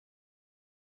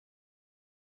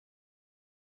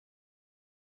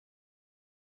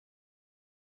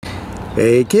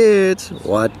Hey kids,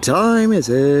 what time is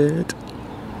it?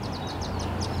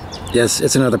 Yes,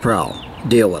 it's another Prowl.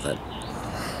 Deal with it.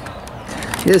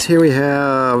 Yes, here we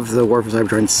have the War for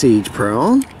Cybertron Seige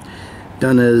Prowl.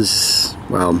 Done as,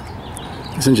 well,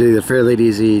 essentially the fairly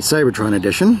easy Cybertron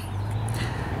edition.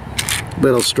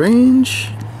 Little strange,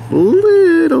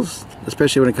 little,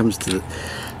 especially when it comes to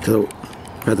the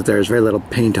fact that there's very little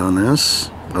paint on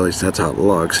this. At least that's how it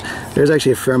looks. There's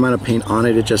actually a fair amount of paint on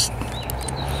it. It just,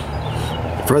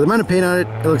 for the amount of paint on it,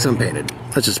 it looks unpainted.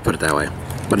 Let's just put it that way.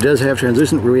 But it does have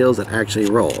translucent wheels that actually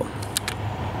roll.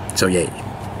 So yay.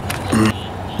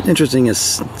 Interesting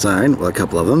sign, well, a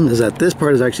couple of them, is that this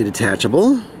part is actually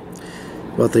detachable.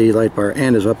 Both the light bar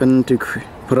and his weapon, to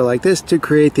put it like this, to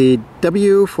create the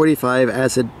W45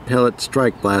 acid pellet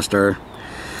strike blaster.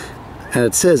 And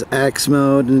it says axe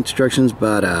mode instructions,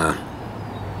 but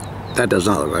that does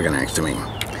not look like an axe to me.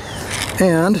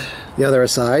 And the other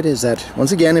side is that,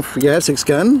 once again, if you have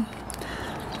 6-gun,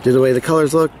 due to the way the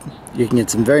colors look, you can get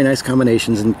some very nice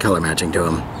combinations and color matching to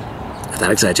them, if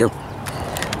that excites you.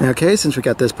 Okay, since we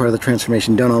got this part of the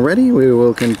transformation done already, we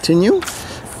will continue.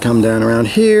 Come down around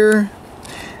here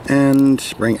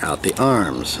and bring out the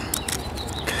arms.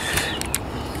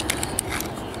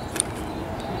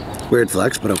 Weird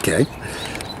flex, but okay.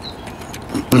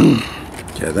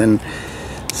 Okay, then,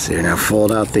 see here now,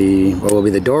 fold out the, what will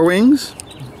be the door wings,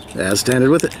 as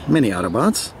standard with it, many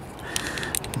Autobots.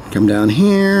 Come down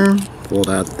here, fold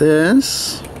out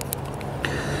this,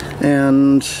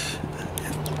 and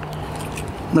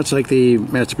much like the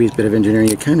masterpiece bit of engineering,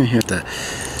 you kind of have to,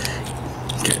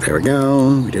 okay, there we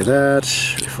go, we do that,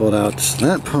 we fold out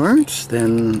that part,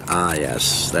 then,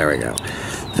 yes, there we go.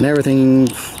 And everything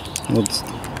folds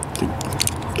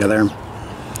together.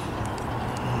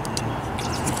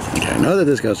 Okay, I know that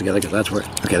this goes together because that's where,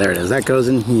 okay, there it is, that goes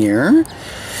in here,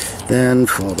 then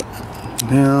fold it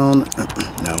down,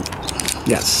 no,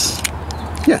 yes,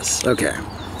 yes, okay,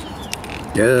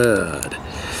 good.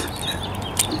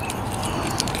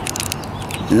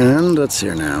 And let's see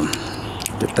here now.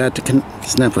 Get that to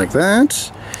snap like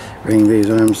that. Bring these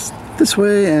arms this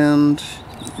way, and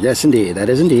yes, indeed, that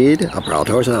is indeed a Prowl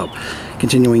torso.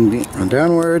 Continuing on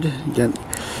downward, do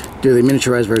the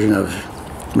miniaturized version of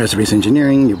Masterpiece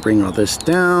Engineering. You bring all this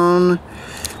down,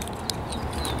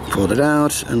 fold it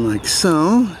out, and like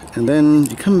so. And then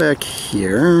you come back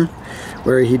here,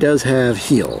 where he does have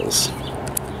heels.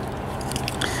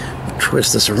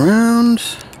 Twist this around.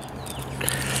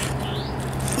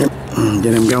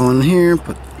 Get him going here,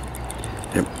 put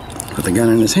the gun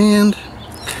in his hand,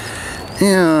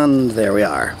 and there we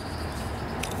are.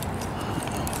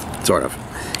 Sort of.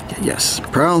 Yes,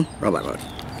 Prowl, robot mode.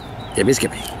 Yippee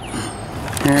skippy.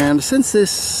 And since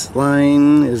this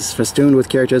line is festooned with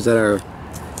characters that are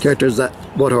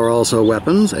what are also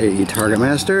weapons, i.e. target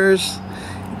masters,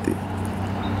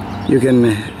 you can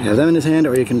have them in his hand,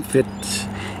 or you can fit,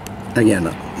 again,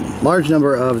 a large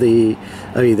number of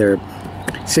either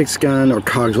 6-gun or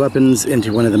COGS weapons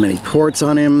into one of the many ports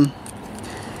on him.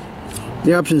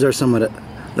 The options are somewhat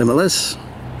limitless,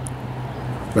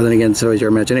 but then again, so is your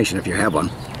imagination if you have one.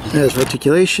 As for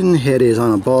articulation, head is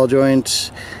on a ball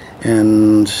joint,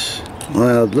 and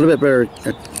well, a little bit better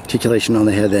articulation on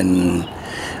the head than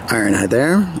Ironhide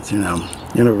there. So,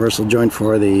 universal joint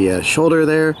for the shoulder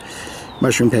there,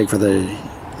 mushroom peg for the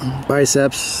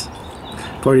biceps,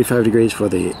 45 degrees for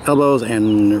the elbows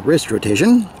and wrist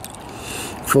rotation.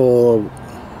 Full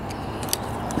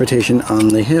rotation on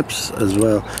the hips, as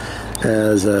well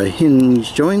as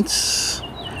hinge joints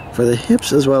for the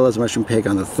hips, as well as mushroom peg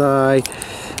on the thigh.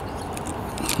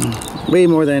 Way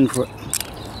more than for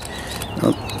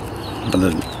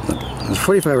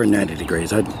 45 or 90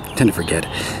 degrees. I tend to forget,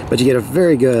 but you get a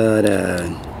very good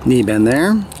knee bend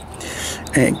there,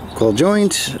 ankle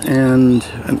joint, and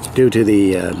due to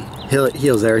the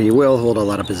heels there, he will hold a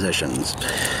lot of positions.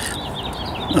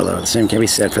 Although the same can be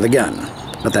said for the gun,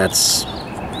 but that's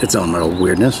its own little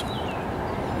weirdness.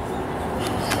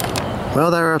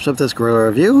 Well, that wraps up this Guerrilla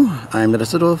review. I'm the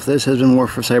Deceptiwolf. This has been War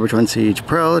for Cybertron Seige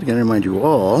Prowl. Again, to remind you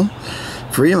all,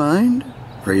 free your mind,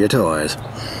 free your toys.